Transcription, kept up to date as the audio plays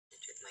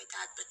my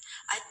dad, but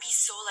I'd be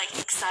so like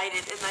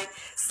excited and like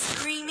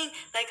screaming.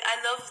 Like I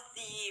love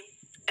the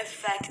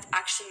effect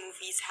action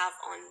movies have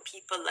on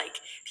people. Like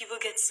people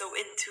get so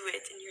into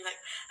it and you're like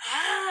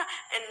ah,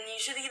 and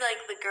usually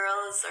like the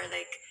girls are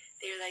like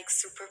they're like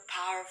super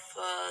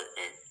powerful,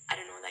 and I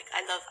don't know, like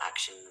I love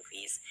action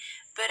movies.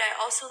 But I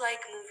also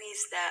like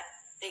movies that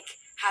like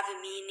have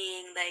a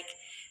meaning, like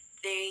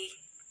they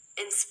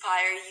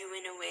inspire you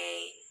in a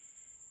way.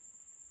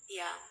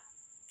 Yeah,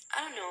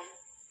 I don't know.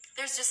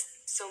 There's just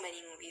so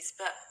many movies,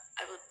 but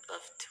I would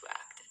love to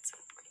act at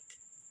some point.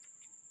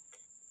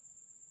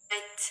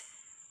 But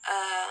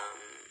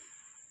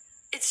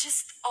it's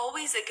just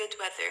always a good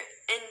weather.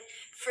 And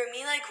for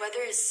me, like,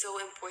 weather is so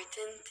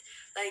important.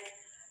 Like,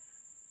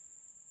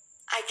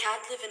 I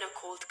can't live in a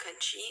cold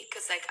country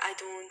because, like, I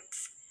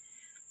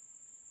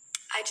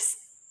just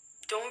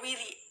don't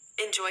really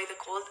enjoy the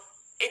cold.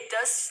 It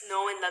does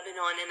snow in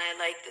Lebanon and I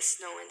like the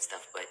snow and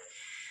stuff, but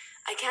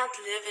I can't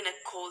live in a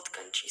cold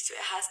country, so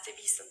it has to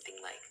be something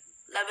like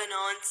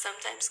Lebanon,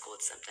 sometimes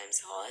cold,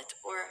 sometimes hot,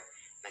 or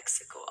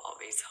Mexico,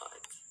 always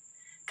hot.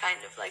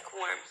 Kind of like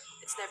warm.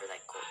 It's never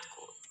like cold,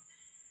 cold.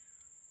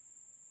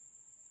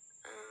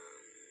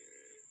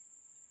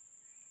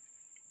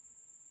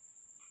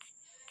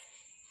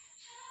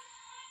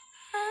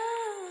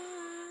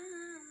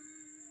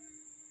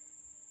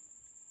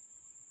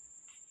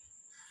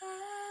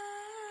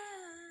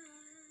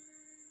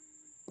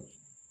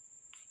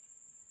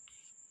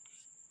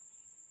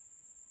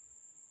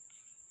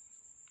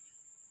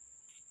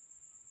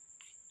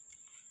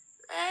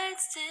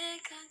 Let's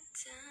take a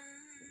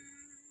time.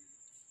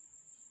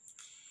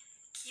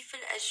 كيف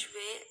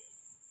الأجواء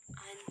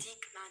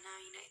عندك مع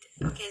United?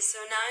 Okay, so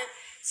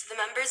the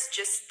members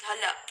just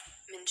هلا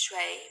من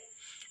شوي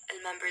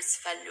الممبرز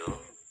فلوا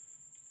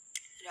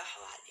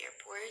راحوا على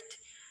الايربورت.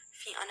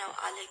 في أنا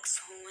وأليكس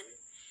هون.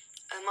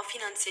 ما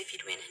فينا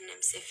نسافر وين هن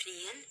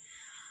مسافرين.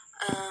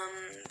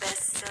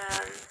 بس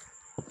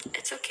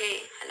it's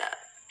okay. هلا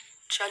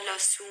إن شاء الله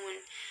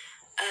soon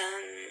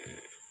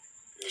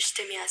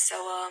نجتمع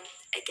سوا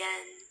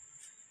again.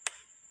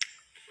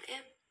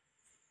 Yeah.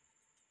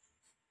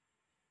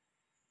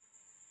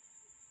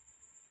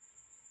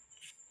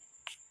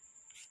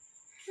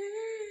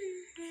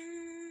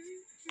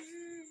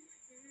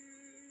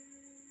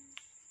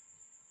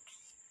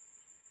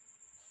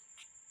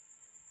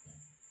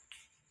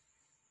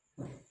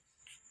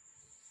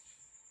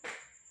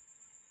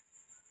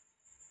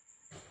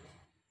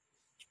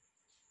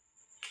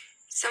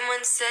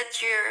 Someone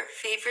said your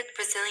favorite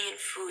Brazilian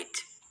food.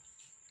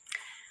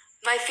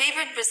 My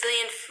favorite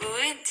Brazilian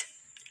food,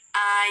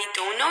 I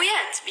don't know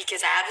yet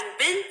because I haven't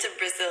been to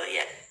Brazil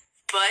yet.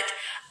 But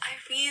I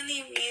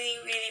really, really,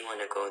 really want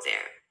to go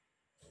there.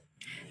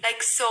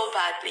 Like so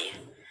badly.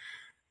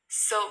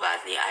 So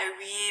badly. I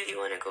really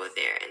want to go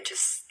there and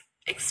just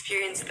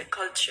experience the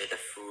culture, the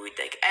food,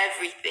 like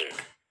everything.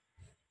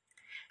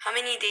 How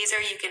many days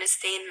are you gonna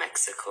stay in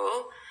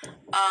Mexico?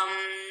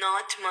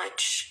 Not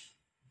much.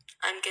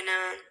 I'm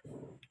gonna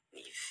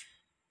leave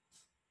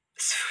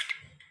soon.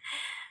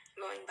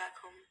 Going back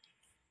home.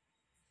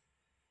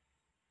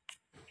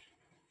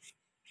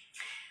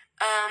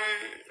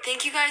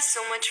 Thank you guys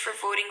so much for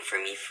voting for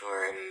me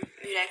for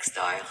Murex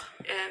Star.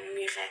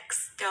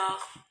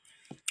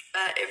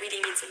 It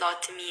really means a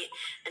lot to me,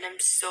 and I'm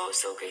so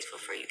grateful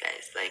for you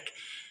guys. Like,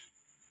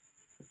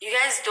 you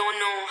guys don't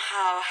know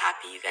how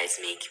happy you guys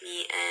make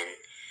me, and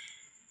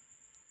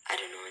I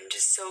don't know, I'm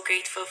just so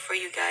grateful for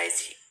you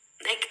guys.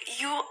 Like,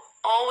 you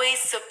always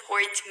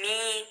support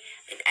me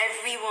and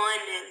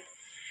everyone, and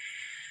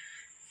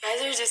you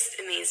guys are just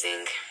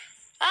amazing.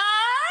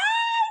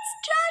 It's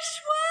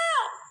Joshua!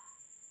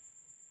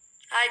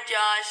 Hi,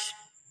 Josh.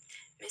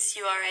 Miss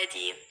you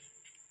already.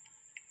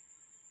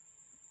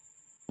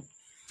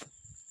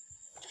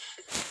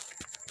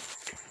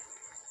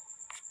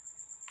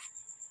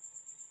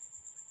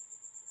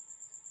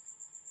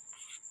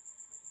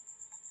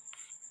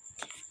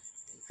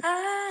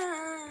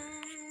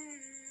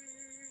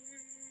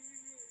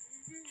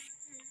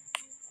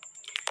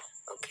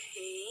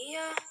 Okay.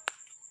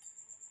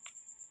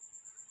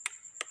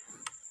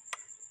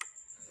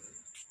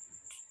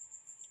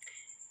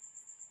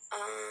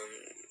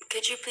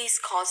 Could you please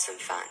call some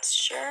fans?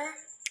 Sure,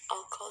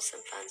 I'll call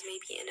some fans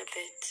maybe in a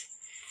bit.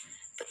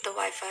 But the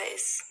Wi-Fi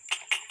is...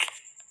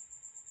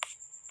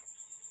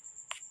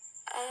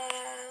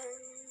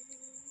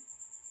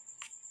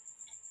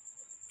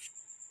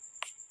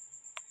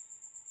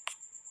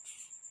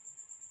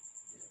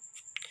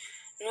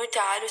 Nour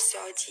تعالوا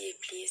السعودية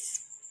please.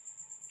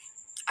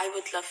 I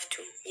would love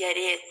to. يا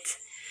ريت.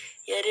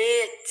 يا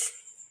ريت.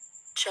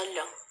 إن شاء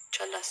الله. إن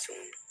شاء الله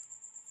soon.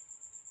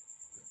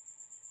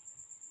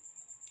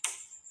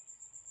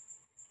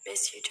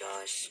 Miss you,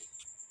 Josh.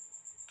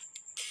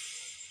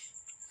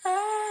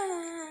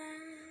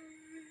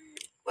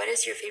 What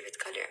is your favorite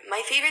color?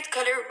 My favorite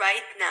color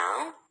right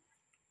now,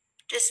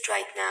 just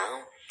right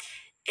now,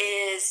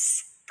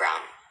 is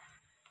brown.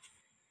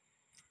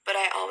 But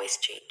I always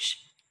change.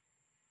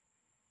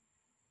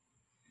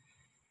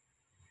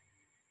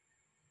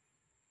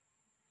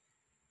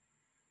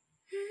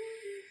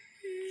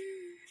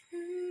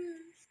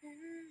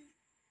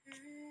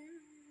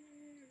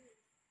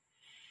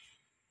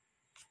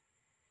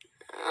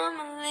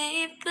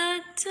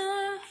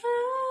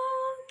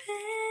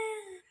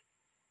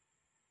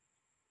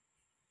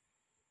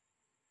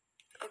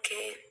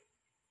 Okay.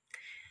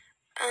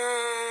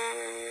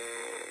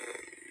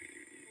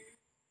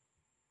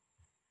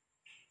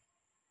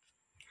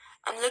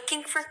 I'm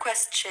looking for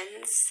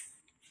questions.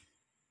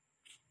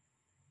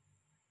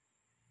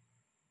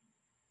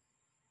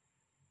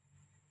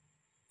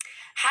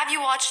 Have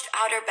you watched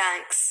Outer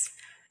Banks?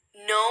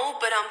 No,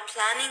 but I'm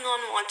planning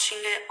on watching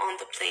it on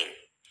the plane.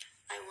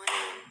 I want to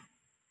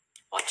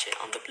watch it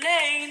on the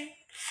plane.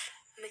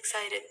 I'm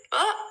excited.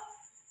 Oh,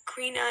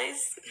 green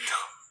eyes.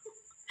 No,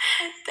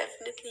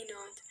 definitely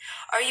not.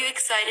 Are you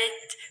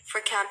excited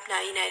for Camp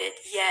Now United?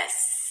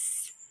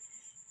 Yes.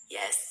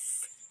 Yes.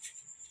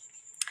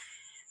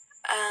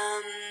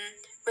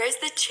 Where's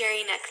the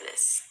cherry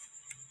necklace?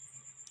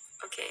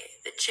 Okay,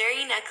 the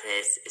cherry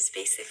necklace is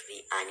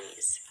basically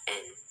Annie's,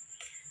 and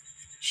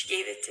she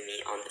gave it to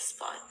me on the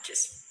spot,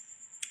 just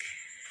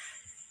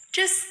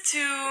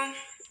to,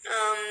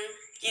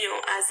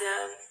 as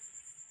a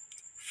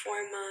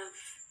form of,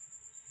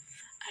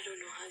 I don't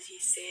know how do you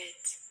say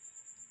it,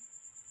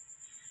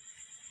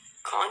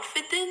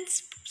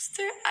 confidence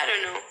booster? I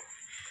don't know,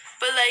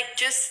 but like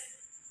just,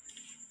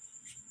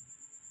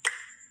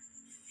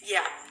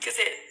 yeah, because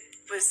it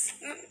was,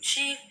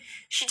 she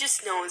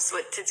just knows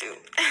what to do.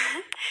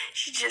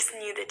 She just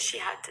knew that she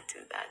had to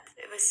do that.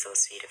 It was so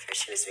sweet of her.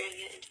 She was wearing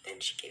it and then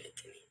she gave it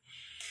to me.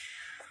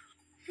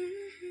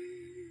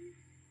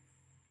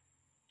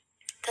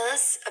 Tell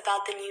us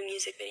about the new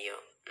music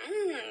video.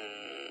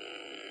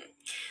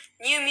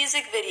 New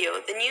music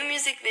video. The new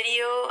music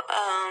video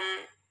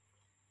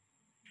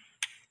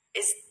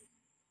is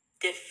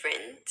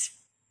different.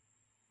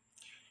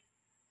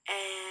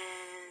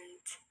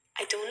 And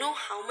I don't know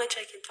how much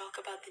I can talk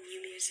about the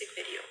new music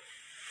video.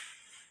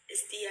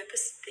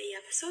 The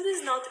episode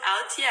is not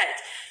out yet.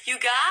 You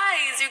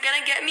guys, you're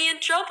gonna get me in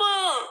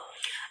trouble.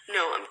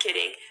 No, I'm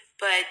kidding.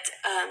 But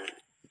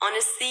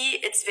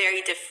honestly, it's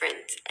very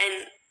different.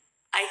 And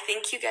I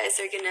think you guys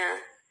are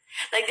gonna,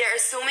 like, there are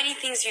so many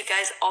things you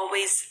guys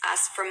always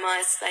ask from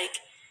us, like,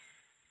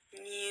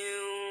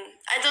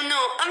 I don't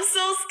know, I'm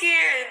so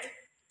scared.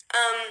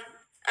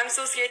 I'm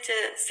so scared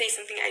to say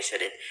something I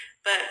shouldn't,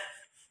 but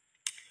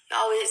you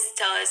always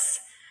tell us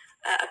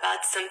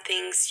about some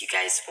things you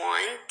guys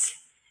want.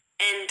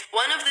 And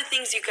one of the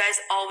things you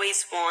guys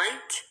always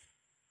want,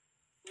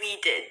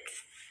 we did.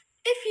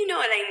 If you know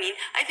what I mean.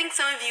 I think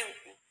some of you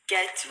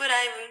get what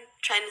I'm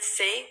trying to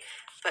say,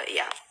 but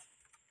yeah.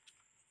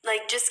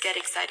 Like, just get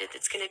excited.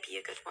 It's gonna be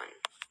a good one.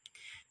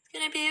 It's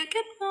gonna be a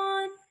good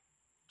one.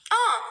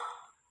 Oh,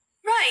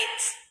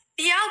 right.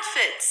 The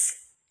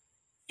outfits.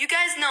 You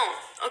guys know.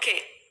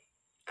 Okay,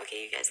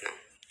 you guys know.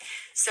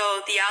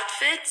 So, the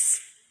outfits,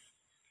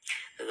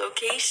 the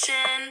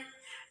location,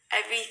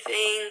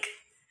 everything.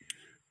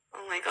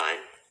 Oh my god.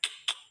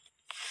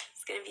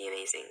 It's gonna be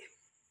amazing.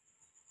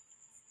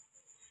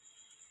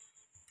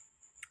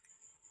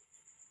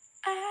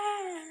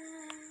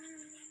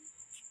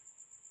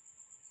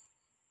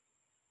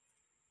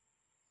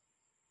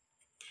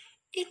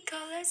 Ika,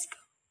 let's go.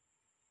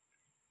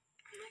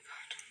 Oh my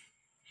god.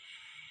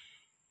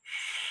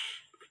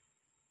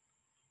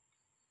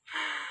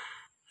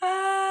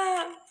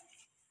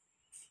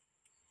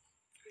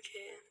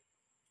 Okay.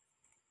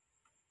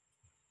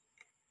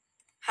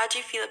 How do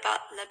you feel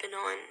about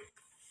Lebanon?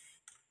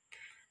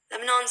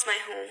 Lebanon's my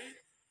home.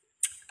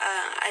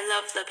 I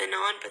love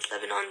Lebanon, but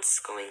Lebanon's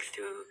going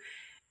through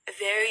a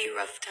very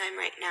rough time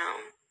right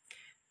now,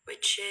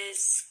 which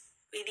is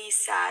really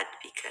sad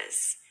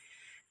because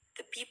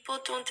the people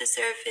don't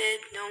deserve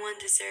it, no one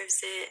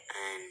deserves it,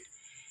 and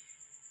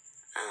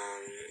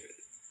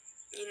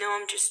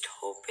I'm just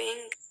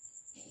hoping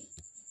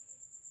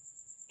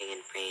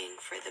and praying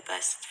for the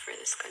best for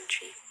this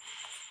country.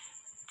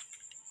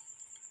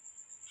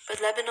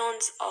 But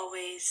Lebanon's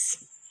always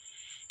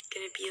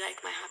gonna be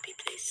like my happy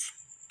place.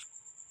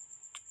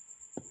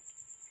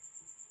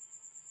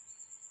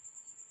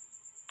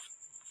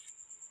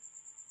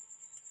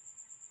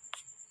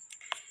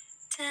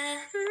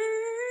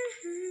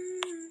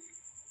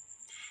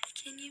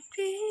 Can you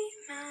be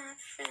my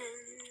friend?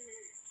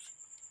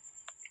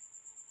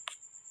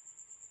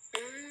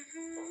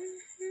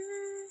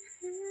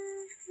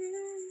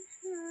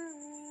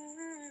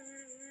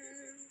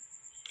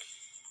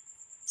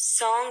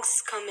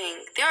 Songs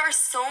coming. There are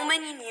so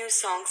many new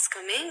songs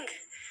coming.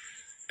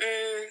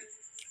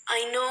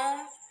 I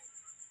know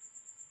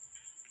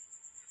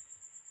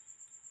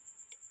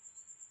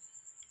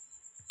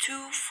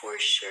two for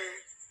sure.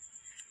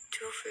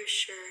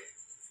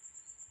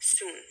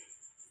 Soon.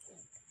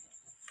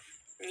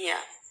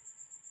 Yeah.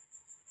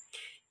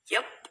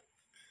 Yep.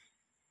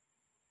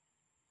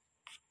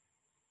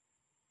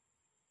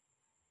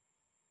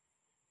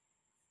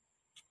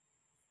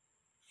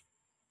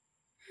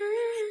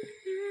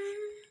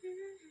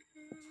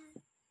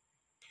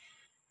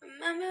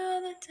 Remember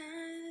all the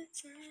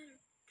times been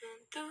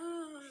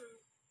through,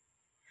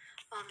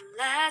 all the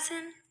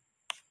lesson.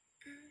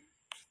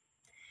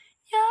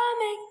 You're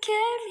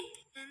making me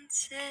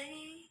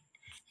insane.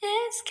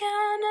 It's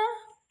gonna.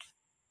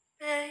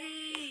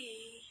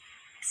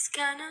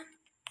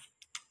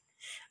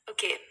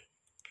 Okay.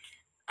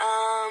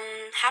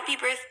 Happy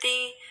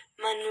birthday,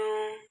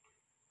 Manu.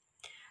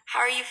 How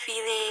are you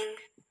feeling?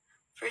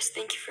 First,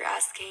 thank you for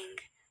asking.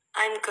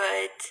 I'm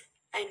good.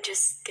 I'm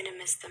just gonna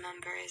miss the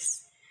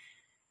members.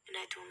 And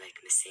I don't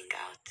like missing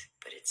out,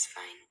 but it's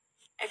fine.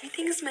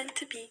 Everything is meant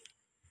to be.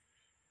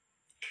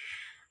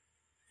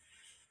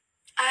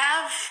 I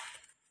have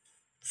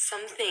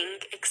something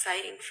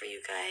exciting for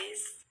you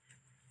guys.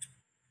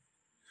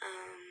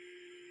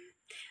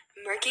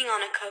 I'm working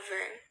on a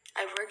cover.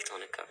 I worked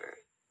on a cover.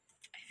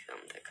 I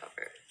filmed a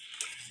cover.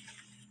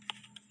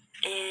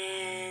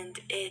 And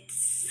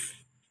it's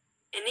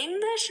in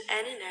English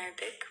and in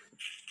Arabic.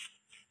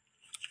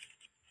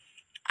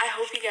 I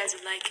hope you guys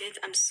would like it.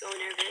 I'm so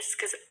nervous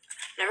because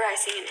whenever I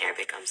sing in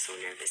Arabic, I'm so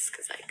nervous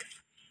because, like,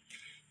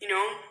 you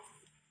know,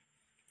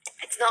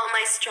 it's not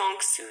my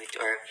strong suit,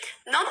 or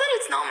not that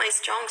it's not my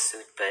strong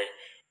suit, but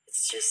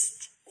it's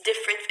just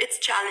different. It's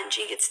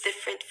challenging. It's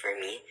different for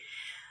me.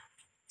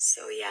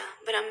 So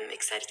yeah, but I'm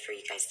excited for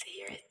you guys to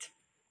hear it.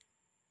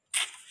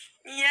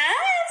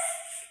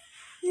 Yes!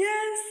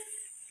 Yes!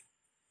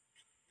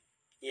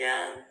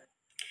 Yeah.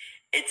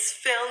 It's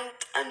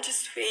filmed. I'm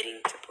just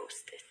waiting to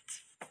post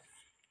it.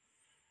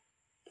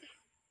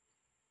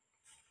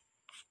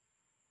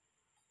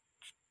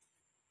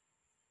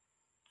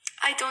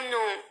 I don't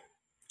know.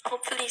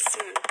 Hopefully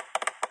soon.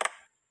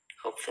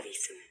 Hopefully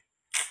soon.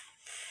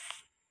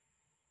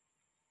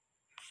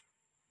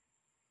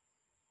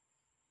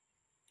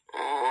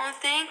 Oh,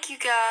 thank you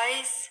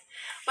guys.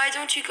 Why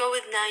don't you go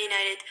with Now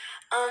United?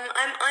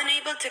 I'm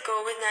unable to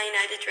go with Now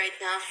United right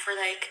now for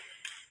like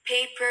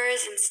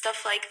papers and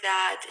stuff like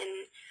that,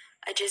 and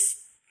I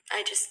just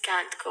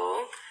can't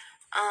go.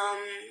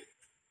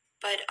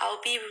 But I'll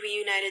be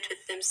reunited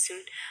with them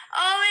soon.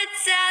 Oh,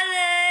 it's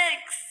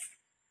Alex!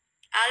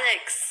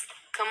 Alex,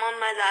 come on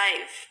my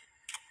live.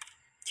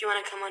 Do you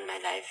want to come on my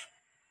live?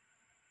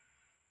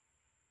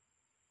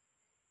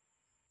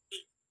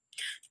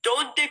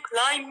 Don't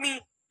decline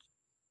me.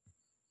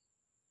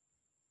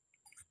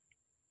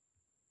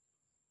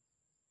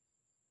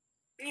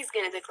 He's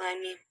gonna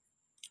decline me.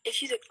 If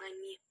you decline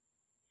me,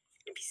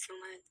 I'd be so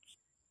mad.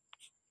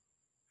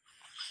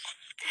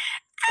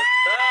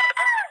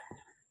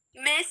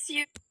 Miss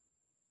you.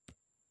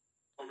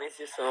 I miss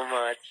you so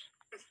much.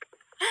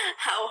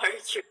 How are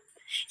you?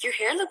 Your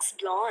hair looks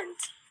blonde.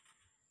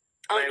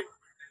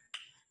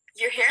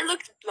 Your hair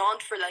looked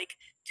blonde for like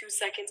 2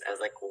 seconds. I was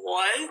like,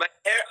 what? My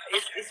hair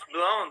is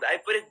blonde. I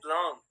put it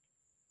blonde.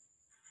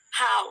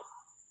 How?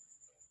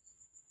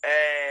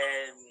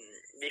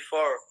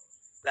 Before,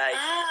 like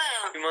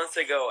 2 months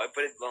ago, I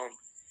put it blonde.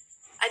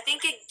 I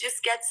think it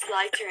just gets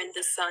lighter in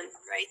the sun,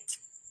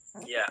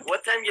 right? Yeah.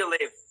 What time you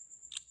leave?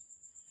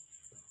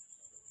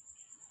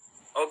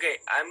 Okay,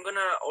 I'm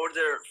gonna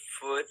order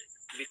food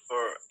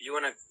before you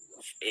wanna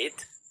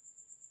eat.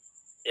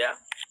 Yeah.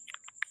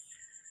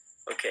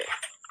 Okay.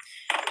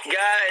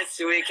 Guys,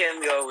 we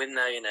can go with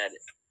Now United.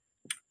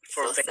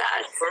 So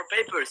sad. For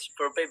papers,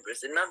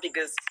 and not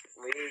because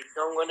we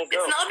don't want to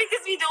go. It's not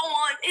because we don't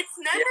want. It's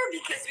never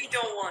because we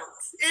don't want.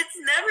 It's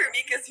never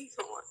because we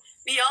don't want.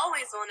 We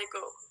always want to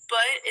go,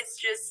 but it's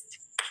just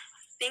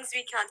things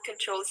we can't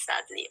control,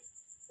 sadly.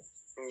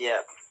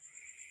 Yeah.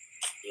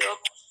 Yup.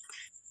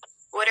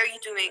 What are you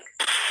doing?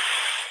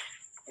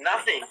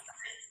 Nothing.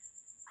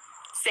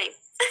 Same.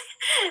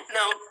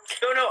 No,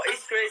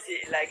 it's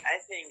crazy. Like, I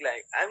think,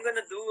 like, I'm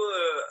gonna do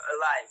a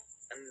live,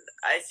 and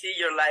I see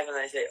your live, and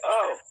I say,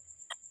 oh,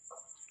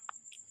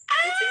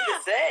 we think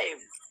the same.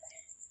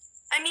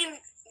 I mean,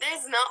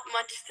 there's not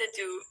much to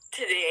do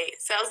today,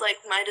 so I was like,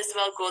 might as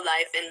well go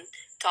live and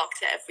talk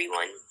to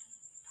everyone.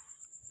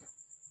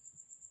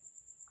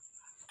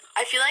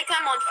 I feel like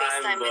I'm on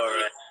FaceTime with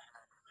you.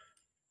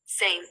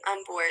 Same,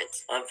 I'm bored.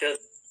 Do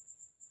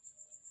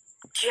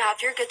you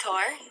have your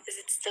guitar? Is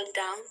it still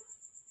down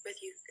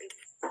with you?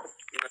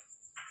 No.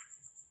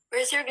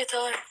 Where's your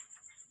guitar?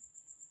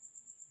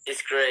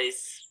 It's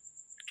Grace.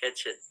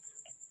 Catch it.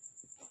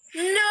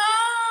 No!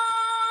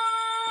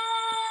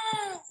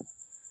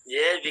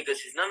 Yeah,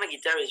 because it's not my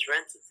guitar, it's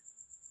rented.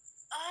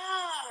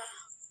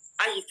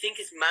 You think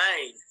it's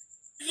mine?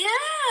 Yeah,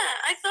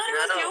 I thought it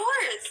was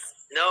yours.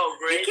 No,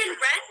 Grace. You can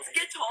rent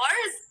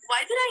guitars?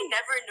 Why did I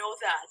never know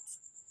that?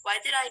 Why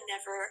did I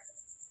never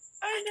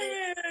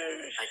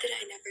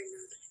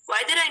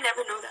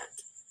know that?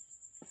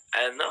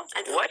 I don't know.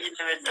 Why you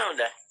never know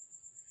that?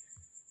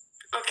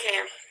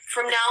 Okay,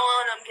 from now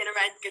on, I'm gonna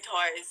rent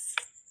guitars.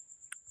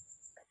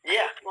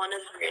 Yeah. I wanna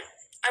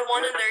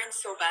learn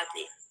so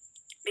badly.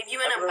 Maybe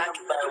when I'm back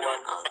in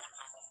Lebanon, I'll...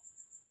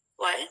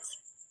 What?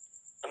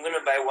 I'm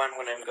gonna buy one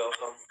when I go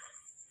home.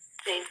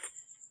 Same.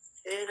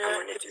 I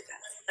wanna do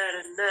that. What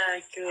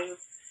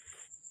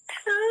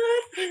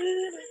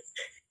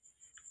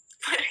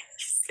are you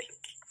thinking?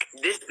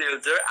 This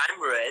filter, I'm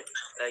red.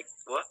 Like,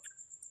 what?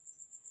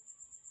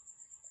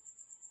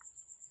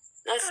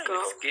 Let's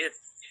go. It's good.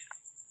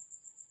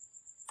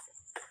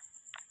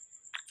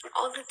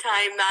 All the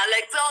time,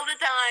 Alex, all the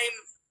time.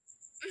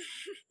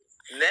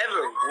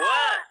 Never.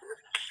 What?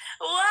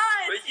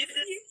 What? But you did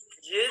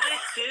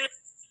too.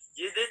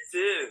 You did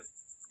too.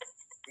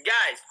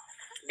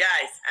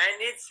 Guys, I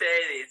need to say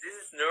this. This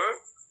is Nour.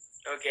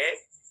 Okay.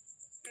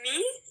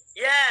 Me?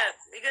 Yeah,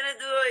 we're gonna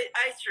do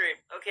ice cream.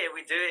 Okay,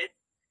 we do it.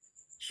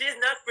 She's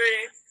not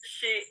pretty.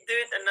 She do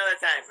it another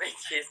time.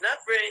 She's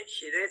not pretty.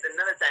 She do it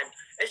another time.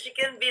 And she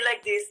can be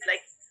like this,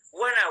 like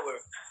 1 hour.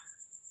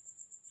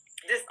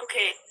 This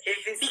Okay.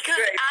 Because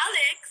great.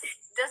 Alex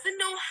doesn't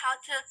know how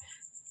to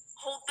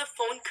hold the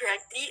phone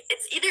correctly.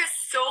 It's either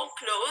so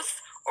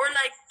close or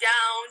like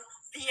down.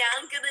 The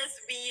angle is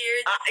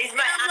weird. It's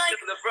my angle.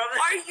 Like, the problem.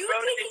 Are you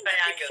problem taking is my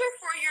the angle. picture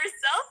for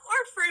yourself or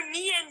for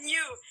me and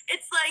you?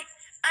 It's like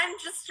I'm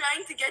just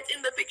trying to get in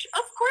the picture.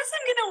 Of course,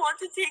 I'm gonna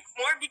want to take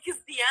more because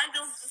the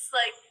angle's just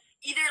like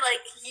either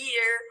like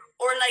here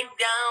or like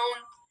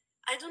down.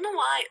 I don't know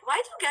why. Why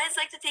do guys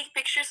like to take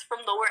pictures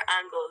from lower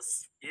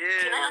angles? Yeah.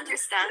 Can I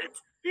understand?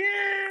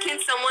 Yeah.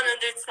 Can someone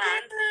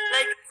understand?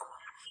 Like,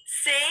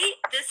 say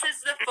this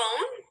is the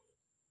phone.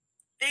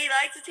 They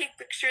like to take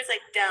pictures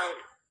like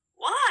down.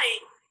 Why?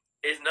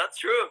 It's not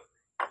true.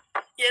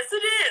 Yes,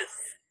 it is.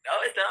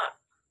 No, it's not.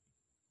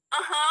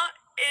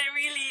 It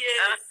really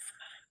is.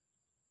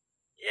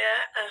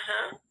 Yeah.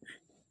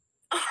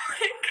 Oh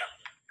my god.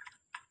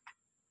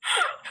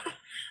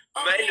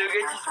 Oh My my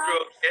luggage God. is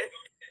broken.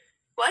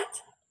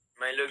 What?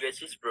 My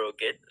luggage is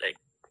broken. Like,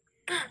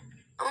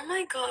 Oh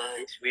my god.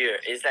 it's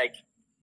weird. It's like